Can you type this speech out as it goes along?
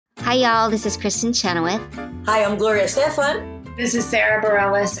Hi, y'all. This is Kristen Chenoweth. Hi, I'm Gloria Stefan. This is Sarah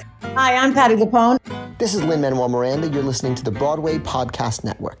Bareilles. Hi, I'm Patti LuPone. This is Lin-Manuel Miranda. You're listening to the Broadway Podcast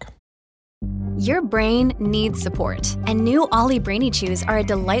Network. Your brain needs support, and new Ollie Brainy Chews are a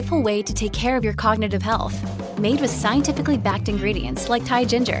delightful way to take care of your cognitive health. Made with scientifically backed ingredients like Thai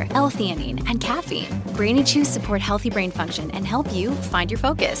ginger, L-theanine, and caffeine, Brainy Chews support healthy brain function and help you find your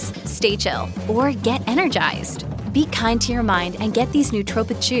focus, stay chill, or get energized. Be kind to your mind and get these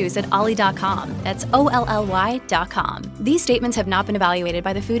nootropic chews at ollie.com. That's OLLY.com. These statements have not been evaluated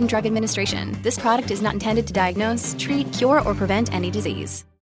by the Food and Drug Administration. This product is not intended to diagnose, treat, cure, or prevent any disease.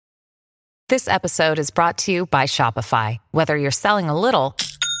 This episode is brought to you by Shopify. Whether you're selling a little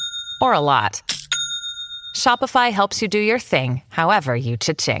or a lot, Shopify helps you do your thing, however you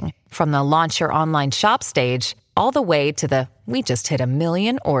cha-ching. From the launch your online shop stage, all the way to the we just hit 1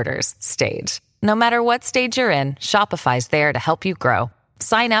 million orders stage. No matter what stage you're in, Shopify's there to help you grow.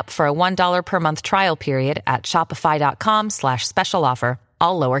 Sign up for a $1 per month trial period at shopify.com/special offer,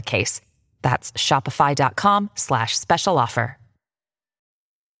 all lowercase. That's shopify.com/special offer.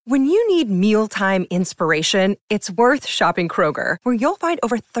 When you need mealtime inspiration, it's worth shopping Kroger, where you'll find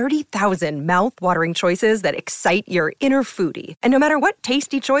over 30,000 mouth-watering choices that excite your inner foodie. And no matter what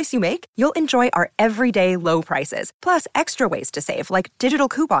tasty choice you make, you'll enjoy our everyday low prices, plus extra ways to save, like digital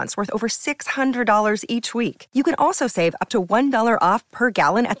coupons worth over $600 each week. You can also save up to $1 off per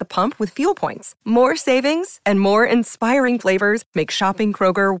gallon at the pump with fuel points. More savings and more inspiring flavors make shopping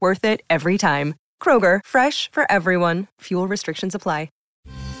Kroger worth it every time. Kroger, fresh for everyone. Fuel restrictions apply.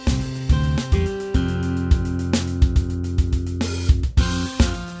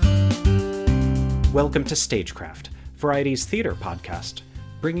 Welcome to Stagecraft, Variety's theater podcast,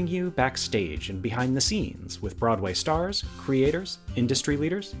 bringing you backstage and behind the scenes with Broadway stars, creators, industry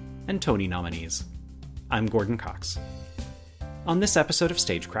leaders, and Tony nominees. I'm Gordon Cox. On this episode of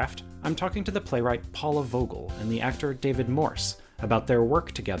Stagecraft, I'm talking to the playwright Paula Vogel and the actor David Morse about their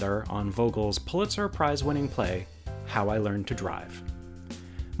work together on Vogel's Pulitzer Prize-winning play, How I Learned to Drive.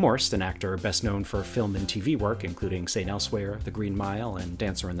 Morse, an actor best known for film and TV work including St. Elsewhere, The Green Mile, and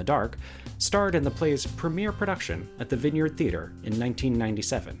Dancer in the Dark, starred in the play's premiere production at the Vineyard Theatre in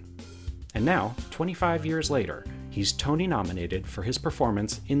 1997. And now, 25 years later, he's Tony-nominated for his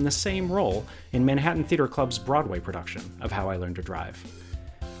performance in the same role in Manhattan Theatre Club's Broadway production of How I Learned to Drive.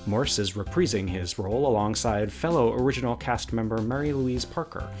 Morse is reprising his role alongside fellow original cast member Mary Louise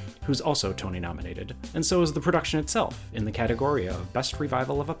Parker, who's also Tony-nominated, and so is the production itself in the category of Best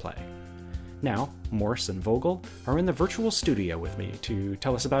Revival of a Play. Now, Morse and Vogel are in the virtual studio with me to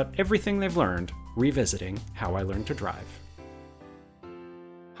tell us about everything they've learned revisiting How I Learned to Drive.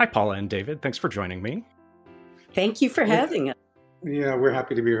 Hi, Paula and David. Thanks for joining me. Thank you for having us. Yeah, we're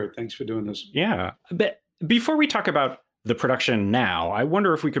happy to be here. Thanks for doing this. Yeah. But before we talk about the production now, I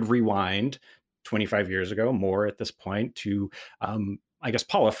wonder if we could rewind 25 years ago, more at this point, to, I guess,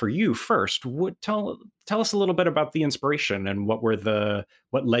 Paula, for you first, tell us a little bit about the inspiration and what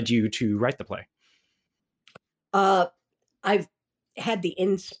led you to write the play. I've had the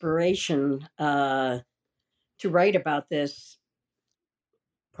inspiration to write about this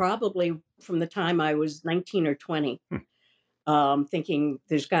probably from the time I was 19 or 20, thinking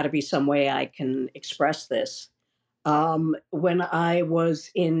there's got to be some way I can express this. When I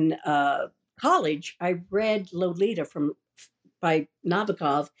was in college, I read Lolita by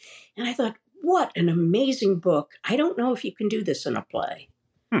Nabokov, and I thought, what an amazing book. I don't know if you can do this in a play.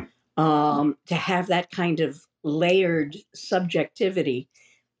 To have that kind of layered subjectivity.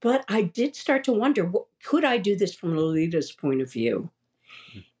 But I did start to wonder, could I do this from Lolita's point of view?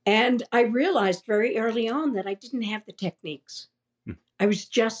 And I realized very early on that I didn't have the techniques. I was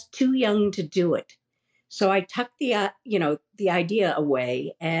just too young to do it. So I tucked the idea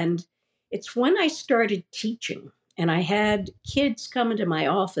away, and it's when I started teaching and I had kids come into my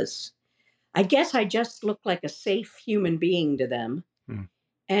office. I guess I just looked like a safe human being to them.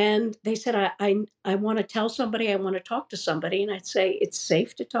 And they said, I want to tell somebody, I want to talk to somebody. And I'd say, it's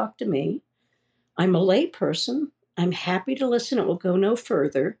safe to talk to me. I'm a lay person. I'm happy to listen. It will go no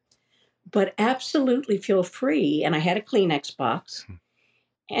further, but absolutely feel free. And I had a Kleenex box.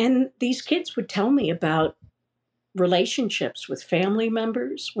 And these kids would tell me about relationships with family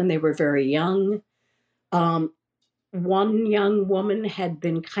members when they were very young. One young woman had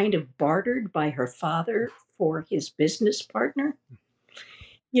been kind of bartered by her father for his business partner.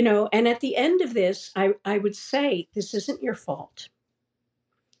 And at the end of this, I would say, this isn't your fault.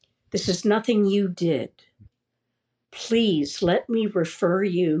 This is nothing you did. Please let me refer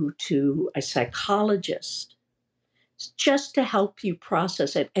you to a psychologist just to help you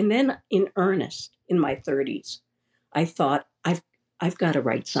process it. And then in earnest, in my 30s, I thought, I've got to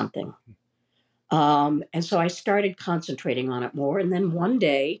write something. And so I started concentrating on it more. And then one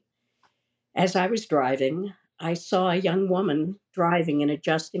day, as I was driving, I saw a young woman driving and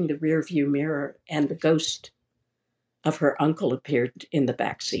adjusting the rear view mirror, and the ghost of her uncle appeared in the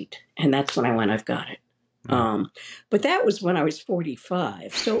back seat. And that's when I went, I've got it. But that was when I was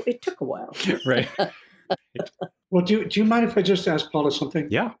 45. So it took a while. Right. Well, do you mind if I just ask Paula something?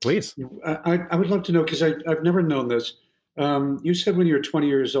 Yeah, please. I would love to know, because I've never known this. You said when you were 20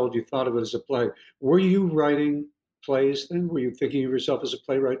 years old, you thought of it as a play. Were you writing plays then? Were you thinking of yourself as a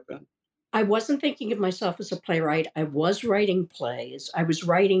playwright then? I wasn't thinking of myself as a playwright. I was writing plays. I was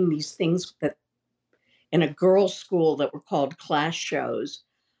writing these things that in a girls' school that were called class shows.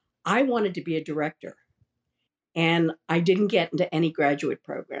 I wanted to be a director, and I didn't get into any graduate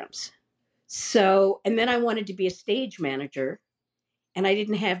programs. So, and then I wanted to be a stage manager, and I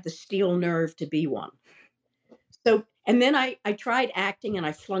didn't have the steel nerve to be one. So, and then I tried acting, and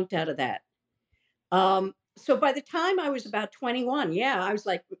I flunked out of that. So by the time I was about 21, I was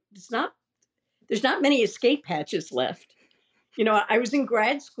like, there's not many escape hatches left. You know, I was in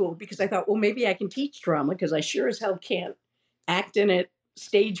grad school because I thought, well, maybe I can teach drama, because I sure as hell can't act in it,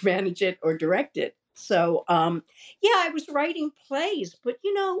 stage manage it, or direct it. So, I was writing plays, but,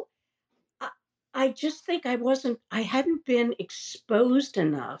 you know, I just think I hadn't been exposed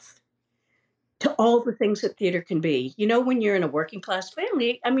enough to all the things that theater can be. You know, when you're in a working class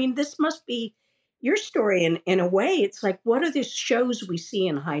family, I mean, this must be your story in a way. It's like, what are the shows we see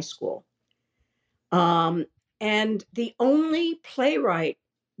in high school? And the only playwright,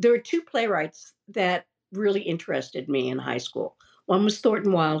 there were two playwrights that really interested me in high school. One was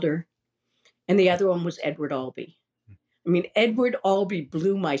Thornton Wilder, and the other one was Edward Albee. I mean, Edward Albee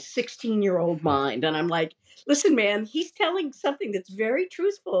blew my 16-year-old mind. And I'm like, listen, man, he's telling something that's very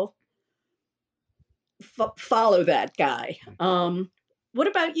truthful. Follow that guy. What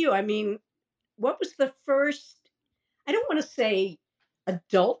about you? I mean, what was the first, I don't want to say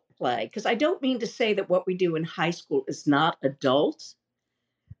adult play, because I don't mean to say that what we do in high school is not adult,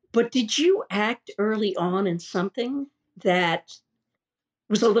 but did you act early on in something that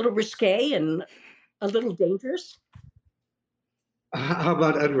was a little risque and a little dangerous? How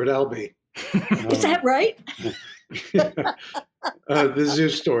about Edward Albee? Is that right? The Zoo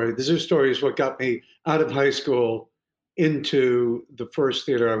Story. The Zoo Story is what got me out of high school into the first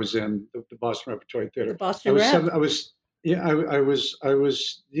theater I was in, the Boston Repertory Theater. The Boston Rep. I was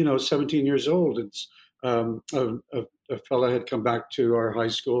 17 years old. It's a fella had come back to our high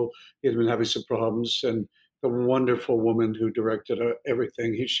school. He had been having some problems, and the wonderful woman who directed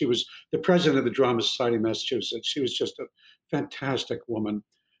everything. She was the president of the Drama Society of Massachusetts. She was just a fantastic woman,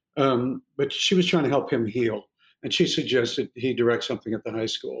 but she was trying to help him heal, and she suggested he direct something at the high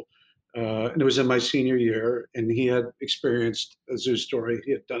school. And it was in my senior year, and he had experienced a Zoo Story.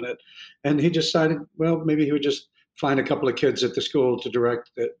 He had done it, and he decided, well, maybe he would just find a couple of kids at the school to direct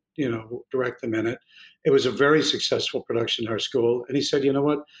them in it. It was a very successful production in our school. And he said, you know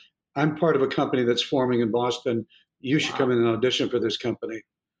what? I'm part of a company that's forming in Boston. You should come in and audition for this company.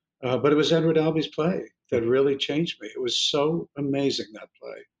 But it was Edward Albee's play that really changed me. It was so amazing, that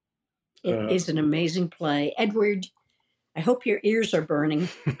play. It is an amazing play. Edward, I hope your ears are burning.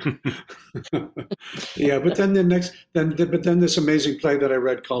 Yeah, but then this amazing play that I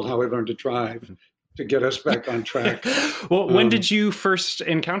read called How I Learned to Drive, to get us back on track. Well, when did you first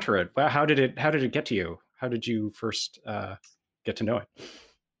encounter it? How did it get to you? How did you first get to know it?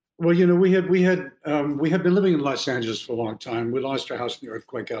 Well, you know, we had been living in Los Angeles for a long time. We lost our house in the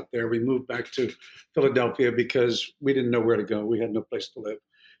earthquake out there. We moved back to Philadelphia because we didn't know where to go. We had no place to live,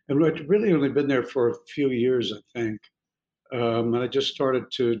 and we'd really only been there for a few years, I think. And I just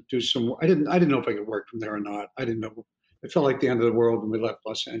started to do some. I didn't know if I could work from there or not. I didn't know. It felt like the end of the world when we left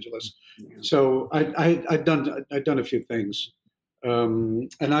Los Angeles. Yeah. So I'd done a few things. And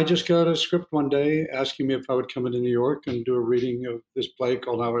I just got a script one day asking me if I would come into New York and do a reading of this play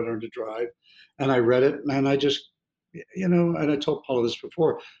called How I Learned to Drive. And I read it, and I just, and I told Paula this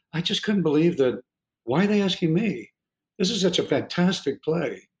before, I just couldn't believe that. Why are they asking me? This is such a fantastic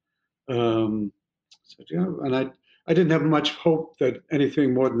play. And I didn't have much hope that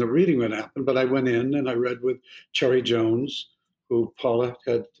anything more than the reading would happen, but I went in and I read with Cherry Jones, who Paula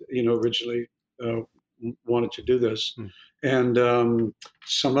had, originally wanted to do this, and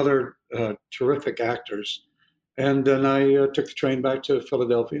some other terrific actors. And then I took the train back to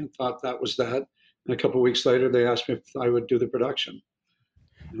Philadelphia and thought that was that. And a couple of weeks later, they asked me if I would do the production.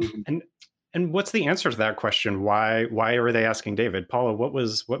 And what's the answer to that question? Why are they asking David? Paula,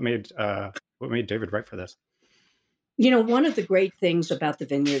 what made David write for this? One of the great things about the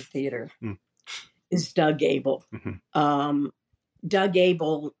Vineyard Theater is Doug Abel. Doug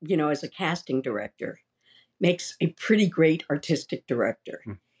Abel, as a casting director, makes a pretty great artistic director.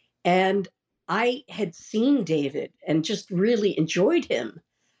 And I had seen David and just really enjoyed him.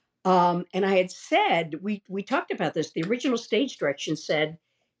 And I had said, we talked about this, the original stage direction said,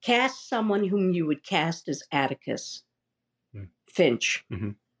 cast someone whom you would cast as Atticus Finch.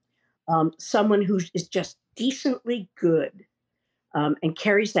 Someone who is just decently good and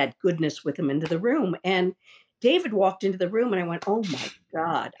carries that goodness with him into the room. And David walked into the room and I went, oh my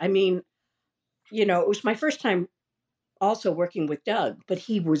God. I mean, it was my first time also working with Doug, but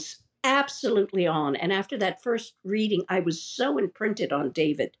he was absolutely on. And after that first reading, I was so imprinted on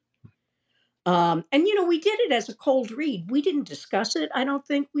David. And, we did it as a cold read. We didn't discuss it. I don't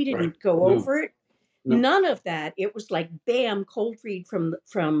think we didn't go over it. No. None of that. It was like, bam, cold read from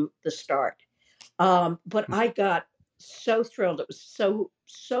the start. But I got so thrilled. It was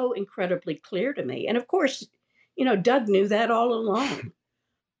so incredibly clear to me. And of course, Doug knew that all along.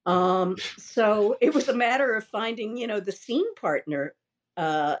 So it was a matter of finding, the scene partner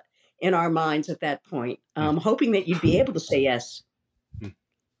in our minds at that point, hoping that you'd be able to say yes.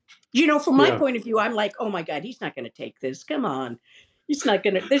 From my point of view, I'm like, oh my God, he's not going to take this. Come on. He's not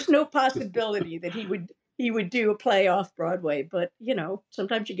going to, there's no possibility that he would do a play off Broadway, but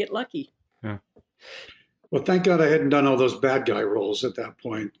sometimes you get lucky. Yeah. Well, thank God I hadn't done all those bad guy roles at that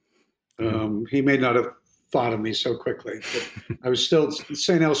point. He may not have thought of me so quickly, but I was still,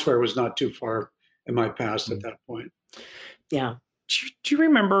 St. Elsewhere was not too far in my past at that point. Yeah. Do you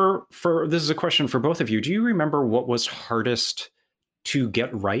remember, this is a question for both of you, do you remember what was hardest to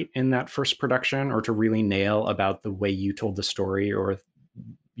get right in that first production, or to really nail about the way you told the story or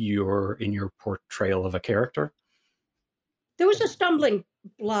in your portrayal of a character? There was a stumbling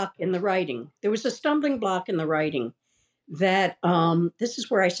block in the writing. That this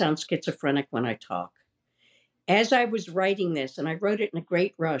is where I sound schizophrenic when I talk. As I was writing this, and I wrote it in a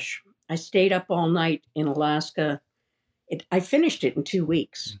great rush, I stayed up all night in Alaska. I finished it in 2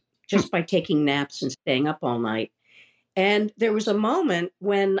 weeks just by taking naps and staying up all night. And there was a moment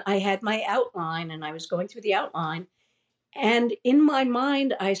when I had my outline and I was going through the outline, and in my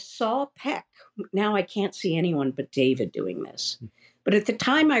mind, I saw Peck. Now I can't see anyone but David doing this. But at the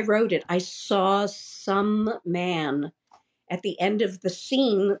time I wrote it, I saw some man at the end of the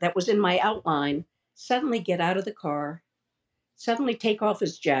scene that was in my outline suddenly get out of the car, suddenly take off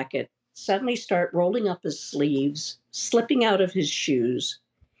his jacket, suddenly start rolling up his sleeves, slipping out of his shoes.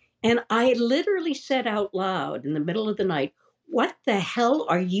 And I literally said out loud in the middle of the night, what the hell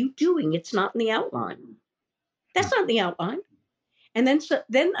are you doing? It's not in the outline. That's not in the outline. And then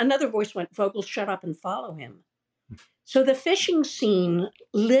another voice went, Vogel, shut up and follow him. So the fishing scene,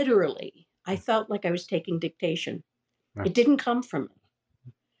 literally, I felt like I was taking dictation. It didn't come from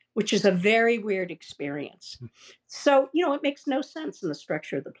me, which is a very weird experience. So, it makes no sense in the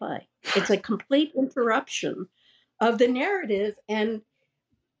structure of the play. It's a complete interruption of the narrative. And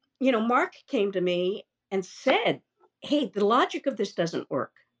Mark came to me and said, hey, the logic of this doesn't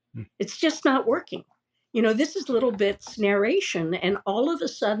work. It's just not working. This is Little Bit's narration. And all of a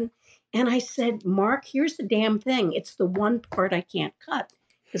sudden, and I said, Mark, here's the damn thing. It's the one part I can't cut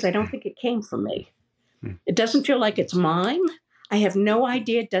because I don't think it came from me. It doesn't feel like it's mine. I have no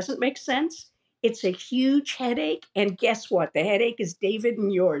idea. It doesn't make sense. It's a huge headache. And guess what? The headache is David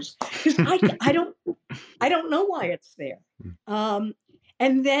and yours. Because I don't know why it's there.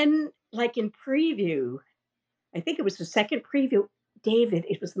 And then, like in preview, I think it was the second preview, David,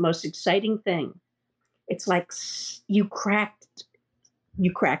 it was the most exciting thing. It's like you cracked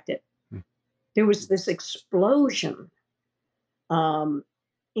it. There was this explosion in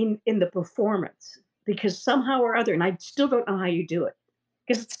the performance because somehow or other, and I still don't know how you do it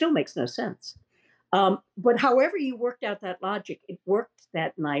because it still makes no sense. But however you worked out that logic, it worked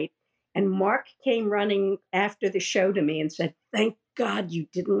that night. And Mark came running after the show to me and said, thank God you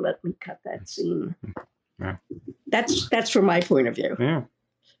didn't let me cut that scene. Yeah. That's from my point of view. Yeah.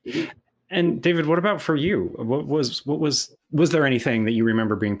 And David, what about for you? What was there anything that you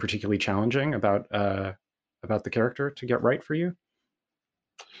remember being particularly challenging about the character to get right for you?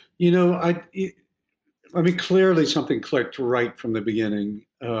 Clearly something clicked right from the beginning.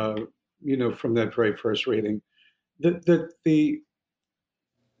 From that very first reading, the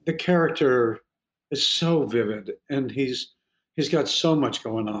character is so vivid, and he's got so much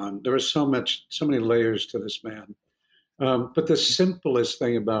going on. There is so many layers to this man. But the simplest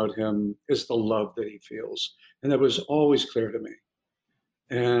thing about him is the love that he feels. And that was always clear to me.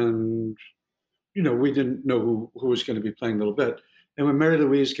 And, we didn't know who was going to be playing Little Bit. And when Mary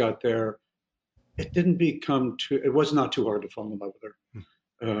Louise got there, it was not too hard to fall in love with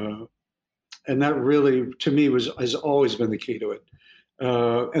her. that really, to me, has always been the key to it.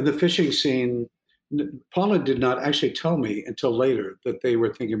 And the fishing scene, Paula did not actually tell me until later that they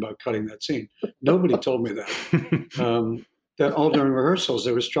were thinking about cutting that scene. Nobody told me that. That all during rehearsals,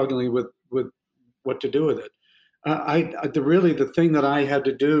 they were struggling with what to do with it. The thing that I had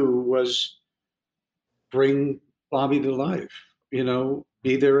to do was bring Bobby to life,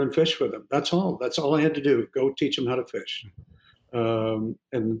 be there and fish with him. That's all I had to do. Go teach him how to fish.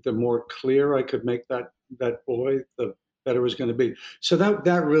 And the more clear I could make that boy, the better it was going to be. So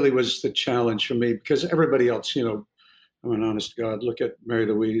that really was the challenge for me, because everybody else, I'm an honest to God, look at Mary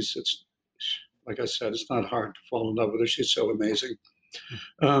Louise. It's, like I said, it's not hard to fall in love with her. She's so amazing.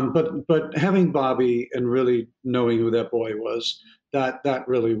 But having Bobby and really knowing who that boy was, that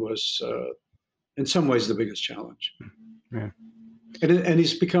really was, in some ways, the biggest challenge. Yeah. And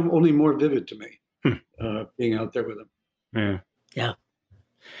he's become only more vivid to me, being out there with him. Yeah. Yeah.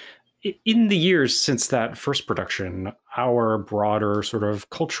 In the years since that first production, our broader sort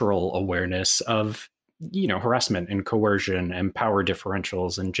of cultural awareness of, harassment and coercion and power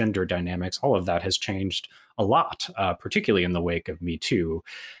differentials and gender dynamics, all of that has changed a lot, particularly in the wake of Me Too.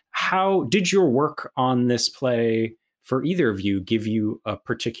 How did your work on this play, for either of you, give you a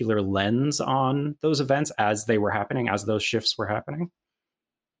particular lens on those events as they were happening, as those shifts were happening?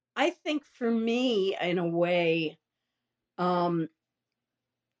 I think for me, in a way, having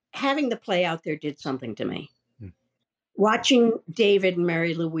the play out there did something to me. Watching David and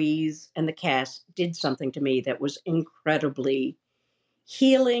Mary Louise and the cast did something to me that was incredibly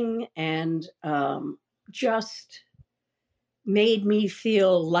healing and just made me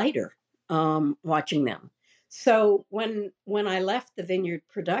feel lighter watching them. So when I left the Vineyard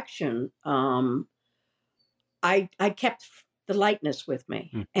production, I kept the lightness with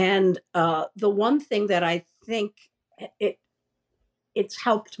me. And the one thing that I think it's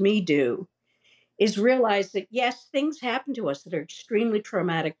helped me do is realize that, yes, things happen to us that are extremely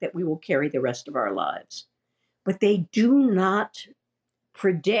traumatic that we will carry the rest of our lives, but they do not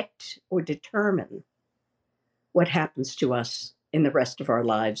predict or determine what happens to us in the rest of our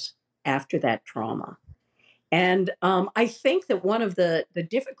lives after that trauma. And I think that one of the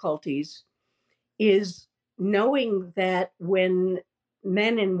difficulties is knowing that when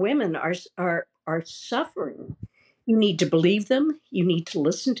men and women are suffering, you need to believe them, you need to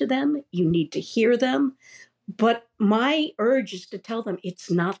listen to them, you need to hear them. But my urge is to tell them it's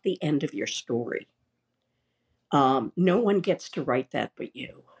not the end of your story. No one gets to write that but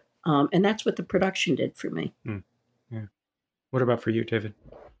you. And that's what the production did for me. Yeah. What about for you, David?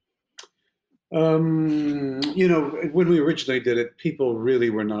 When we originally did it, people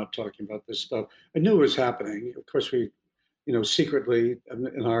really were not talking about this stuff. I knew it was happening. Of course, we, secretly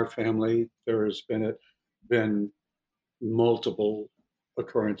in our family, there has been multiple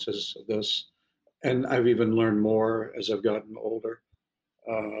occurrences of this. And I've even learned more as I've gotten older.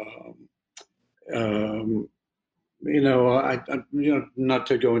 Not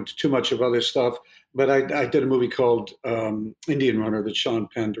to go into too much of other stuff, but I did a movie called Indian Runner that Sean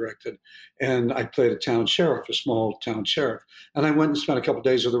Penn directed, and I played a small town sheriff. And I went and spent a couple of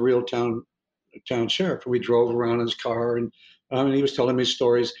days with a real town sheriff. We drove around in his car, and he was telling me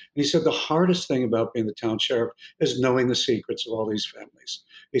stories. And he said the hardest thing about being the town sheriff is knowing the secrets of all these families.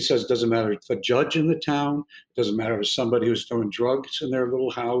 He says it doesn't matter if it's the judge in the town, it doesn't matter if it's somebody who's doing drugs in their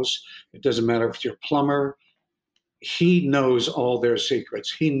little house, it doesn't matter if it's your plumber. He knows all their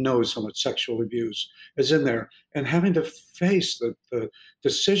secrets. He knows how much sexual abuse is in there. And having to face the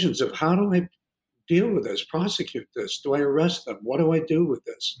decisions of how do I deal with this, prosecute this? Do I arrest them? What do I do with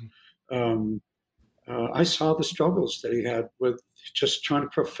this? I saw the struggles that he had with just trying to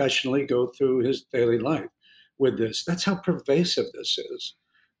professionally go through his daily life with this. That's how pervasive this is.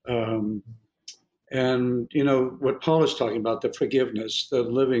 And, what Paul is talking about, the forgiveness, the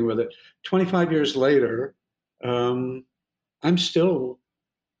living with it. 25 years later, I'm still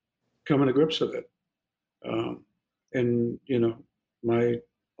coming to grips with it. And, my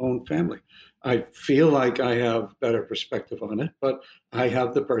own family. I feel like I have better perspective on it, but I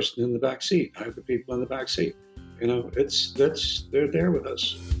have the person in the back seat. I have the people in the back seat. They're there with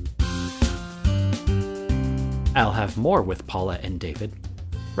us. I'll have more with Paula and David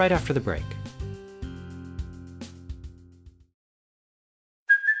right after the break.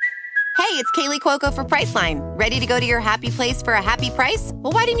 Hey, it's Kaylee Cuoco for Priceline. Ready to go to your happy place for a happy price?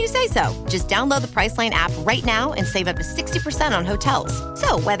 Well, why didn't you say so? Just download the Priceline app right now and save up to 60% on hotels.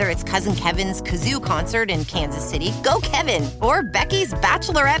 So whether it's Cousin Kevin's Kazoo Concert in Kansas City, go Kevin, or Becky's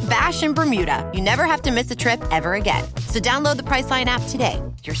Bachelorette Bash in Bermuda, you never have to miss a trip ever again. So download the Priceline app today.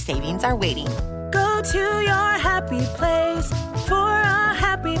 Your savings are waiting. Go to your happy place for a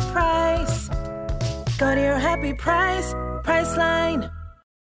happy price. Go to your happy price, Priceline.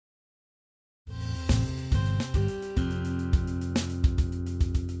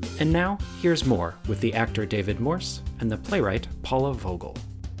 And now, here's more with the actor David Morse and the playwright Paula Vogel.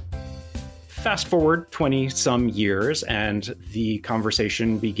 Fast forward 20-some years, and the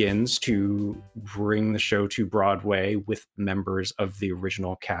conversation begins to bring the show to Broadway with members of the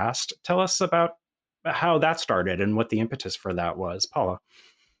original cast. Tell us about how that started and what the impetus for that was, Paula.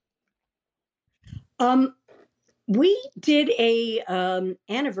 We did a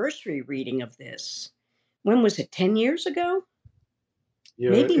anniversary reading of this. When was it? 10 years ago? Yeah,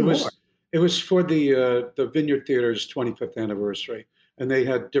 maybe more. It was for the Vineyard Theater's 25th anniversary, and they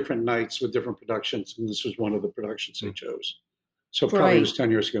had different nights with different productions, and this was one of the productions they chose. So probably it was 10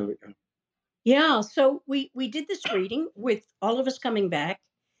 years ago. Yeah, so we did this reading with all of us coming back,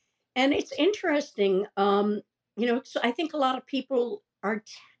 and it's interesting. So I think a lot of people are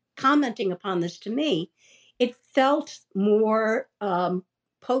commenting upon this to me. It felt more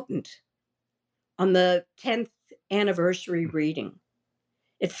potent on the 10th anniversary reading.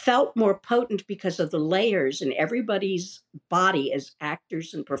 It felt more potent because of the layers in everybody's body as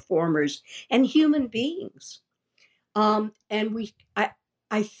actors and performers and human beings. And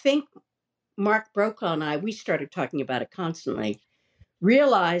I think Mark Brokaw and I, we started talking about it constantly,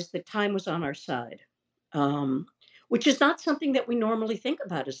 realized that time was on our side, which is not something that we normally think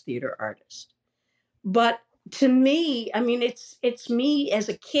about as theater artists. But to me, I mean, it's me as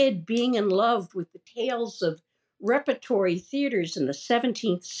a kid being in love with the tales of repertory theaters in the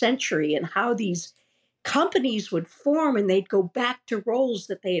 17th century and how these companies would form and they'd go back to roles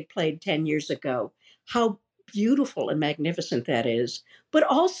that they had played 10 years ago. How beautiful and magnificent that is. But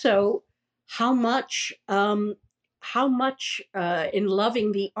also how much in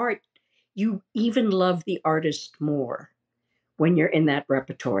loving the art, you even love the artist more when you're in that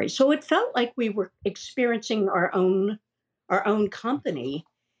repertory. So it felt like we were experiencing our own company.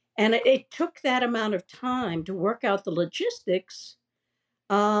 And it took that amount of time to work out the logistics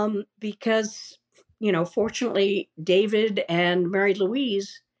because, fortunately, David and Mary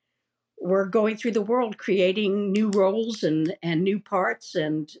Louise were going through the world creating new roles and new parts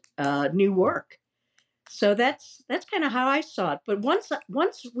and new work. So that's kind of how I saw it. But once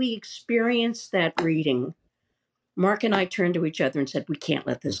we experienced that reading, Mark and I turned to each other and said, we can't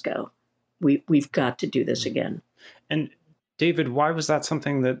let this go. We've got to do this again. And David, why was that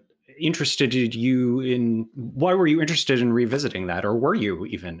something that interested you in? Why were you interested in revisiting that, or were you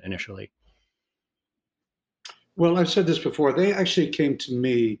even initially? Well, I've said this before. They actually came to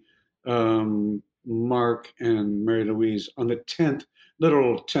me, Mark and Mary Louise, on the 10th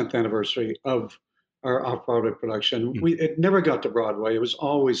anniversary of our off-Broadway production. It never got to Broadway. It was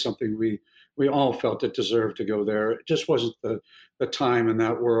always something we all felt it deserved to go there. It just wasn't the time in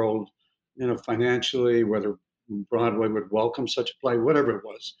that world, financially, whether Broadway would welcome such a play, whatever it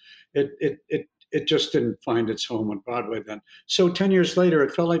was. It just didn't find its home on Broadway then. So 10 years later,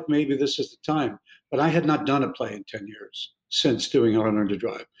 it felt like maybe this is the time. But I had not done a play in 10 years since doing On Learn to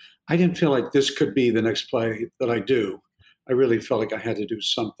Drive. I didn't feel like this could be the next play that I do. I really felt like I had to do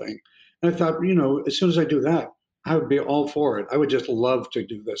something. And I thought, as soon as I do that, I would be all for it. I would just love to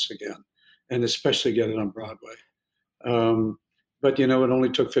do this again, and especially get it on Broadway. But, it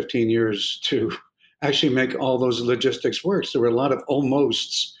only took 15 years to actually make all those logistics work. So there were a lot of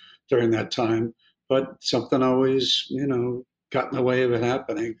almosts during that time, but something always, got in the way of it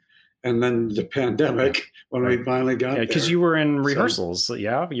happening. And then the pandemic, when we finally got there. Because you were in rehearsals,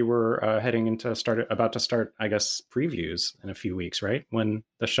 You were about to start, I guess, previews in a few weeks, right? When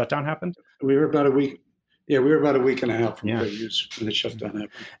the shutdown happened? We were about a week. Yeah, we were about a week and a half from previews when the shutdown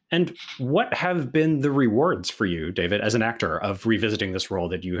happened. And what have been the rewards for you, David, as an actor, of revisiting this role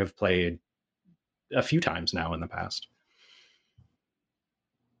that you have played a few times now in the past?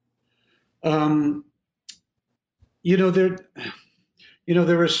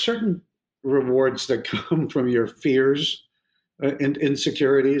 There are certain rewards that come from your fears and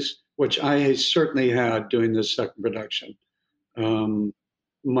insecurities, which I certainly had doing this second production.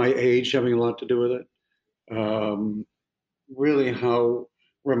 My age having a lot to do with it. Really how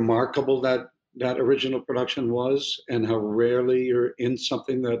remarkable that original production was, and how rarely you're in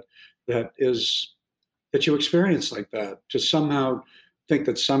something that you experience like that. To somehow think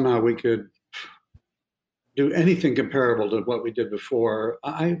that somehow we could do anything comparable to what we did before,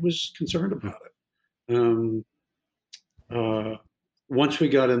 I was concerned about it. Once we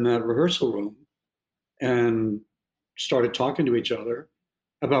got in that rehearsal room and started talking to each other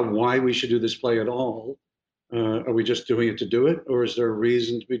about why we should do this play at all, Are we just doing it to do it? Or is there a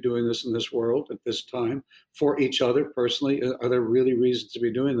reason to be doing this in this world at this time for each other personally? Are there really reasons to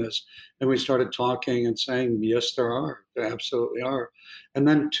be doing this? And we started talking and saying, yes, there are. There absolutely are. And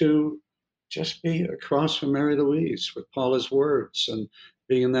then to just be across from Mary Louise with Paula's words and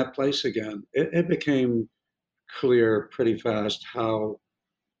being in that place again, it became clear pretty fast how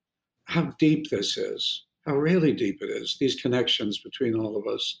deep this is, how really deep it is, these connections between all of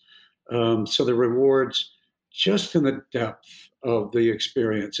us. So the rewards, just in the depth of the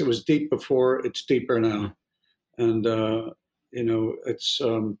experience. It was deep before, it's deeper now. And, it's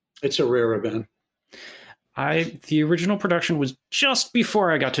a rare event. The original production was just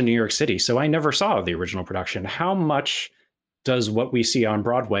before I got to New York City, so I never saw the original production. How much does what we see on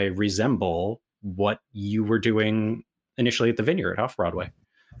Broadway resemble what you were doing initially at the Vineyard off Broadway?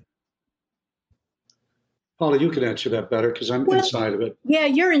 Paula, you can answer that better because I'm inside of it. Yeah,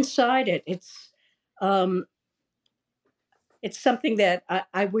 you're inside it. It's something that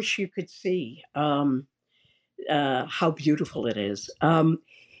I wish you could see, how beautiful it is.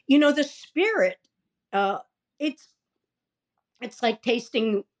 The spirit, it's like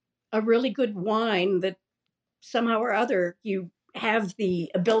tasting a really good wine that somehow or other you have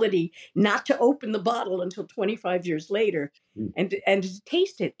the ability not to open the bottle until 25 years later and to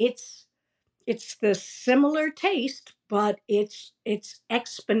taste it. It's the similar taste, but it's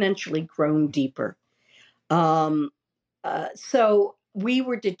exponentially grown deeper. So we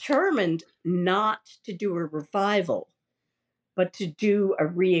were determined not to do a revival, but to do a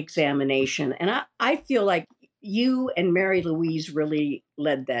re-examination. And I feel like you and Mary Louise really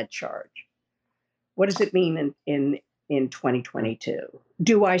led that charge. What does it mean in 2022?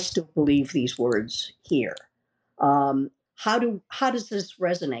 Do I still believe these words here? How does this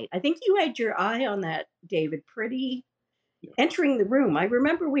resonate? I think you had your eye on that, David, pretty entering the room. I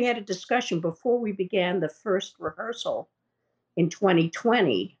remember we had a discussion before we began the first rehearsal in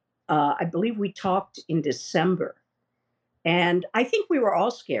 2020. I believe we talked in December. And I think we were all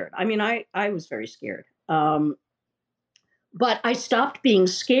scared. I mean, I was very scared. But I stopped being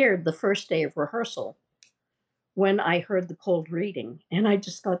scared the first day of rehearsal when I heard the cold reading. And I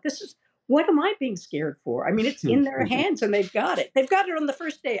just thought, what am I being scared for? I mean, it's in their hands and they've got it. They've got it on the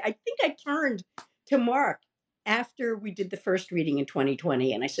first day. I think I turned to Mark after we did the first reading in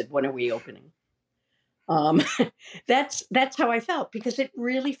 2020. And I said, when are we opening? That's how I felt, because it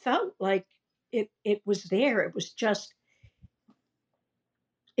really felt like it was there. It was just,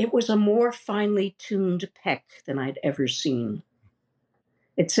 it was a more finely tuned peck than I'd ever seen.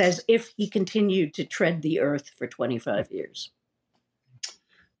 It says, if he continued to tread the earth for 25 years.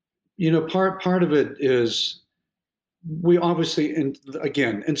 Part of it is we obviously, and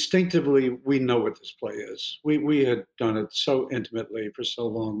again, instinctively, we know what this play is. We had done it so intimately for so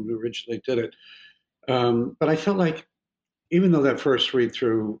long when we originally did it. But I felt like, even though that first read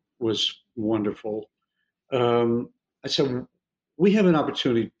through was wonderful, I said, we have an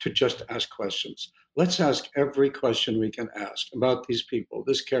opportunity to just ask questions. Let's ask every question we can ask about these people,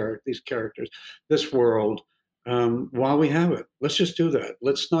 these characters, this world, while we have it. Let's just do that.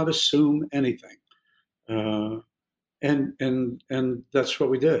 Let's not assume anything. And that's what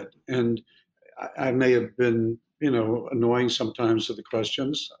we did. And I may have been, annoying sometimes with the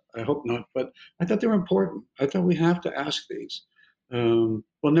questions. I hope not, but I thought they were important. I thought we have to ask these. We'll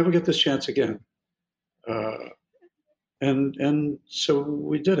never get this chance again. And so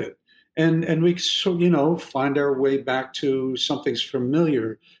we did it. And we, find our way back to something's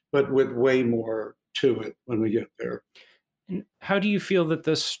familiar, but with way more to it when we get there. How do you feel that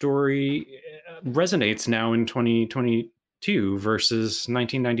this story resonates now in 2022 versus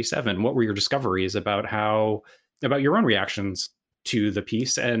 1997? What were your discoveries about your own reactions to the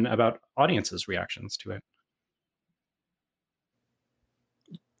piece and about audiences' reactions to it?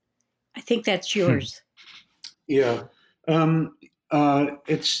 I think that's yours. Yeah.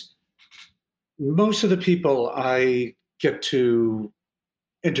 It's most of the people I get to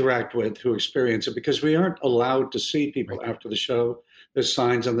interact with who experience it, because we aren't allowed to see people after the show. There's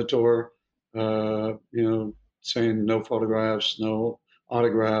signs on the door, saying no photographs, no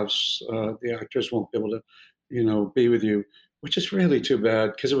autographs. The actors won't be able to, be with you, which is really too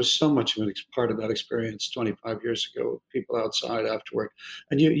bad, because it was so much of a part of that experience 25 years ago, with people outside afterward.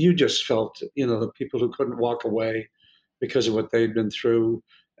 And you just felt, the people who couldn't walk away because of what they'd been through.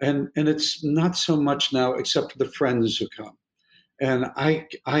 And it's not so much now, except for the friends who come. And I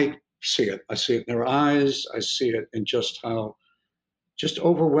see it. I see it in their eyes. I see it in just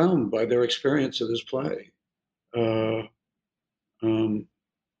overwhelmed by their experience of this play.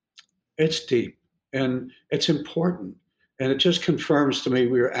 It's deep and it's important. And it just confirms to me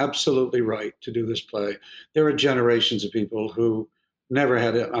we were absolutely right to do this play. There are generations of people who never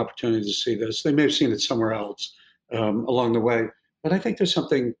had an opportunity to see this. They may have seen it somewhere else along the way. But I think there's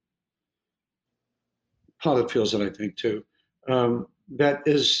something, Paula feels it, I think, too, that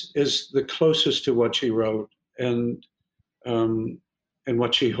is the closest to what she wrote and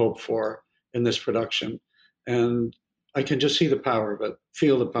what she hoped for in this production. And I can just see the power of it,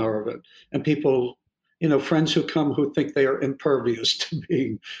 feel the power of it. And people, friends who come who think they are impervious to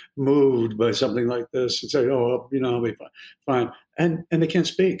being moved by something like this and say, oh, I'll be fine. And they can't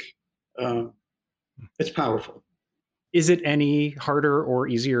speak. It's powerful. Is it any harder or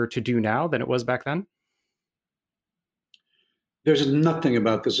easier to do now than it was back then? There's nothing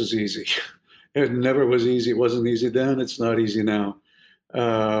about this is easy. It never was easy. It wasn't easy then. It's not easy now.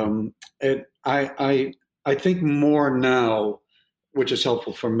 I think more now, which is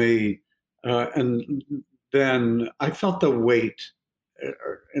helpful for me. And then I felt the weight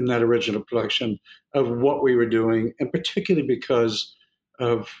in that original production of what we were doing, and particularly because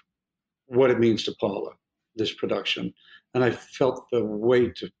of what it means to Paula, this production. And I felt the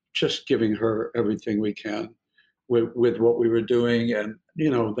weight of just giving her everything we can with what we were doing, and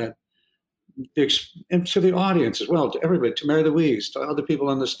and to the audience as well, to everybody, to Mary Louise, to other people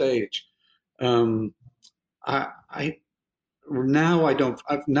on the stage. Now I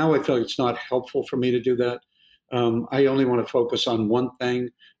feel like it's not helpful for me to do that. I only want to focus on one thing.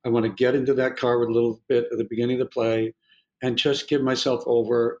 I want to get into that car with a little bit at the beginning of the play and just give myself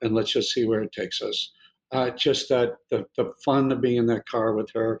over, and let's just see where it takes us. Just that the fun of being in that car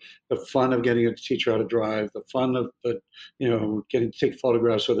with her, the fun of getting to teach her how to drive, the fun of getting to take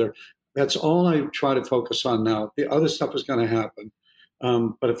photographs with her. That's all I try to focus on now. The other stuff is going to happen.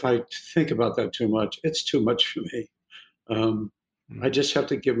 But if I think about that too much, it's too much for me. I just have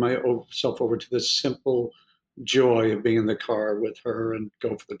to give myself over to the simple joy of being in the car with her and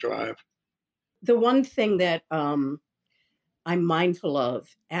go for the drive. The one thing that I'm mindful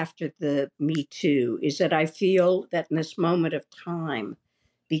of after the Me Too is that I feel that in this moment of time,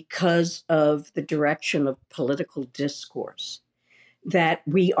 because of the direction of political discourse, that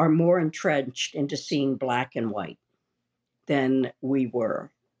we are more entrenched into seeing black and white than we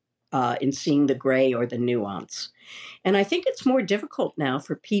were in seeing the gray or the nuance. And I think it's more difficult now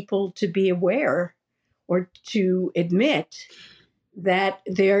for people to be aware or to admit that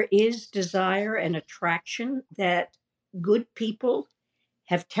there is desire and attraction, that good people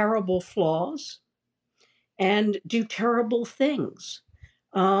have terrible flaws and do terrible things.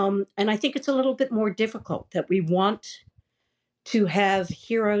 And I think it's a little bit more difficult, that we want to have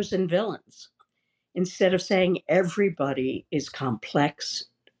heroes and villains instead of saying everybody is complex,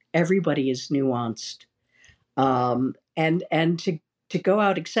 everybody is nuanced, and to go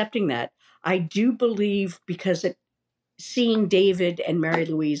out accepting that. I do believe, because seeing David and Mary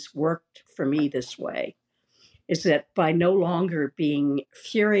Louise worked for me this way, is that by no longer being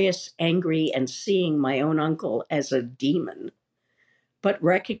furious, angry, and seeing my own uncle as a demon, but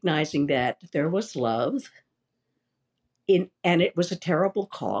recognizing that there was love, and it was a terrible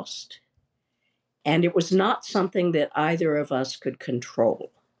cost, and it was not something that either of us could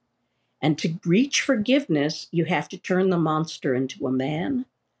control. And to reach forgiveness, you have to turn the monster into a man.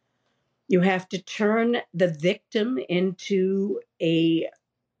 You have to turn the victim into a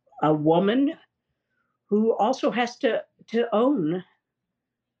woman who also has to own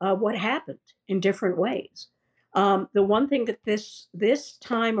what happened in different ways. The one thing that this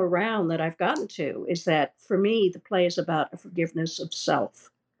time around that I've gotten to is that for me, the play is about a forgiveness of self.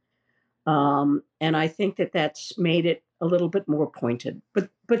 And I think that that's made it a little bit more pointed, but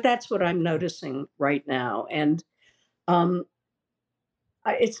that's what I'm noticing right now. And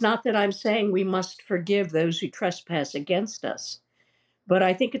it's not that I'm saying we must forgive those who trespass against us, but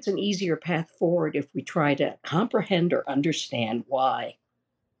I think it's an easier path forward if we try to comprehend or understand why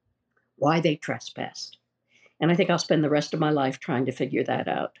they trespassed. And I think I'll spend the rest of my life trying to figure that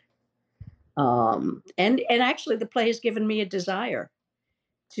out. And actually, the play has given me a desire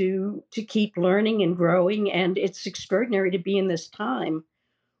to keep learning and growing. And it's extraordinary to be in this time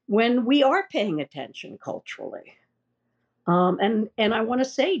when we are paying attention culturally. And I want to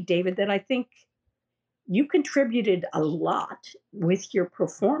say, David, that I think you contributed a lot with your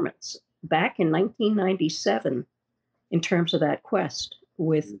performance back in 1997 in terms of that quest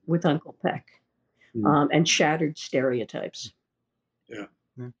with Uncle Peck, and shattered stereotypes. Yeah.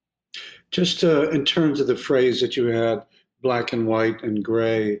 Just in terms of the phrase that you had, black and white and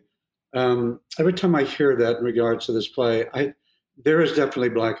gray, every time I hear that in regards to this play, there is definitely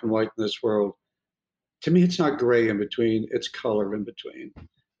black and white in this world. To me, it's not gray in between, it's color in between.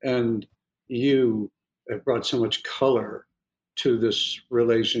 And you have brought so much color to this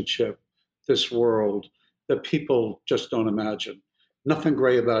relationship, this world that people just don't imagine. Nothing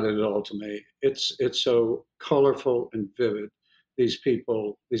gray about it at all to me. It's so colorful and vivid, these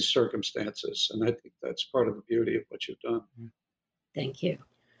people, these circumstances. And I think that's part of the beauty of what you've done. Thank you.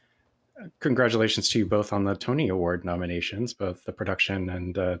 Congratulations to you both on the Tony Award nominations, both the production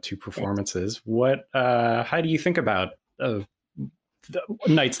and 2 performances. How do you think about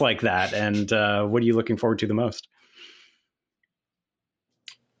nights like that, and what are you looking forward to the most?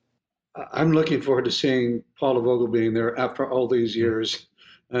 I'm looking forward to seeing Paula Vogel being there after all these years,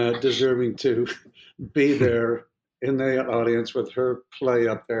 deserving to be there in the audience with her play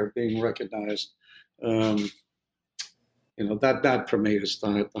up there being recognized. That for me is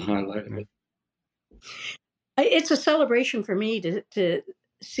the highlight of it. It's a celebration for me to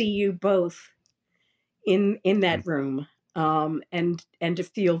see you both in that room, and to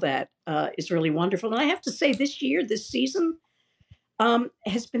feel that is really wonderful. And I have to say, this season,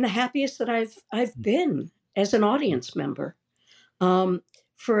 has been the happiest that I've been as an audience member.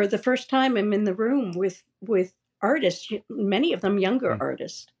 For the first time, I'm in the room with artists, many of them younger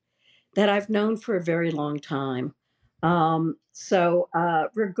artists that I've known for a very long time. So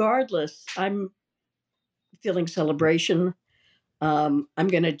regardless, I'm feeling celebration. I'm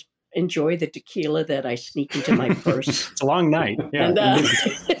going to enjoy the tequila that I sneak into my purse. It's a long night. Yeah.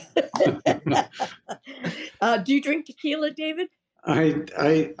 And, do you drink tequila, David?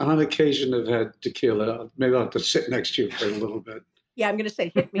 I on occasion have had tequila. Maybe I'll have to sit next to you for a little bit. Yeah, I'm going to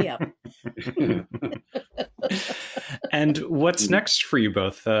say, hit me up. And what's next for you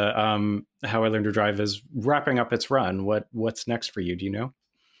both? How I Learned to Drive is wrapping up its run. What's next for you? Do you know?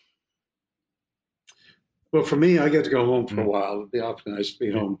 Well, for me, I get to go home for a while. It'd be awfully nice to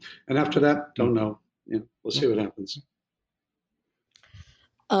be home. And after that, don't know. We'll see what happens.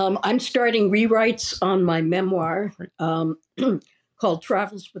 I'm starting rewrites on my memoir called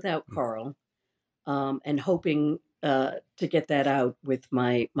Travels Without Carl, and hoping to get that out with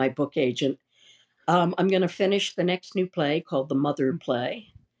my book agent. I'm going to finish the next new play called The Mother Play.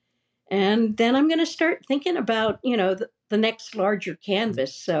 And then I'm going to start thinking about, the next larger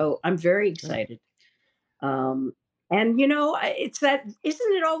canvas. So I'm very excited. And, it's that,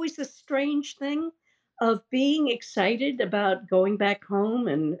 isn't it always a strange thing of being excited about going back home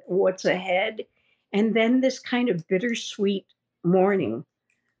and what's ahead, and then this kind of bittersweet morning.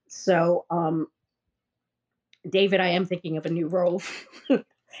 So, David, I am thinking of a new role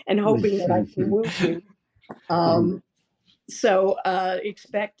and hoping that I can woo you. So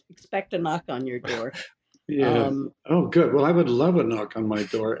expect a knock on your door. Yeah. Oh, good. Well, I would love a knock on my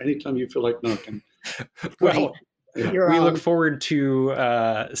door anytime you feel like knocking. Well, we look forward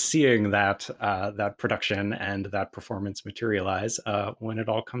to seeing that production and that performance materialize when it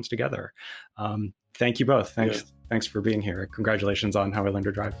all comes together. Thank you both. Thanks for being here. Congratulations on How I Learned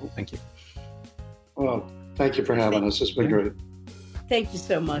to Drive. Thank you. Well, thank you for having us. It's been great. Thank you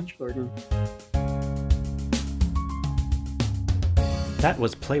so much, Gordon. That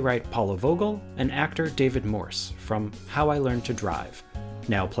was playwright Paula Vogel and actor David Morse from How I Learned to Drive,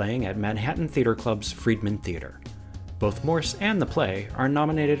 now playing at Manhattan Theatre Club's Friedman Theatre. Both Morse and the play are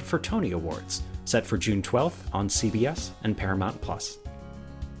nominated for Tony Awards, set for June 12th on CBS and Paramount+.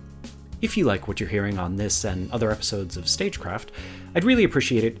 If you like what you're hearing on this and other episodes of Stagecraft, I'd really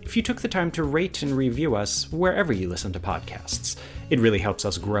appreciate it if you took the time to rate and review us wherever you listen to podcasts. It really helps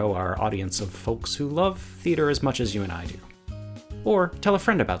us grow our audience of folks who love theater as much as you and I do. Or tell a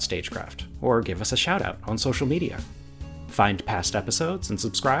friend about Stagecraft, or give us a shout out on social media. Find past episodes and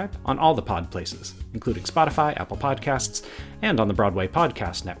subscribe on all the pod places, including Spotify, Apple Podcasts, and on the Broadway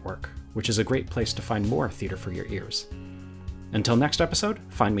Podcast Network, which is a great place to find more theater for your ears. Until next episode,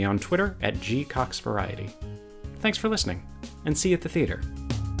 find me on Twitter at GCoxVariety. Thanks for listening, and see you at the theater.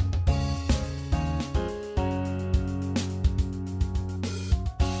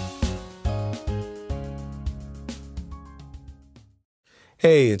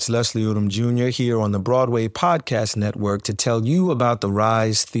 Hey, it's Leslie Odom Jr. here on the Broadway Podcast Network to tell you about the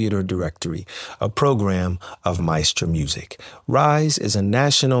Rise Theater Directory, a program of Maestro Music. Rise is a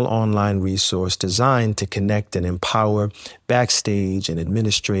national online resource designed to connect and empower backstage and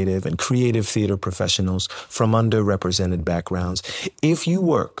administrative and creative theater professionals from underrepresented backgrounds. If you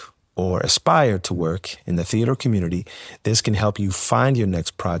work or aspire to work in the theater community, this can help you find your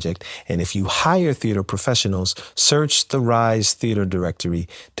next project. And if you hire theater professionals, search the Rise Theater Directory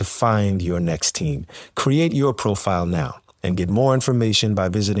to find your next team. Create your profile now and get more information by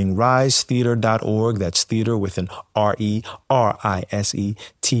visiting risetheatre.org. That's theater with an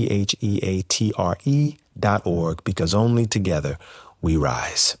RERISETHEATRE.org, because only together we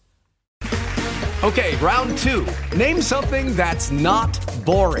rise. Okay, round two. Name something that's not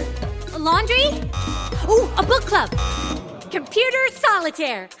boring. A laundry? Ooh, a book club. Computer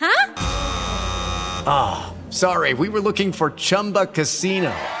solitaire, huh? Ah, sorry, we were looking for Chumba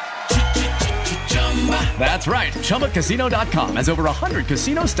Casino. That's right, ChumbaCasino.com has over 100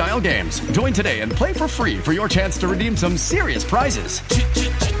 casino-style games. Join today and play for free for your chance to redeem some serious prizes.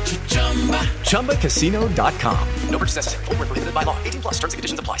 ChumbaCasino.com. No purchase necessary. Void where prohibited by law. 18+ terms and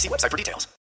conditions apply. See website for details.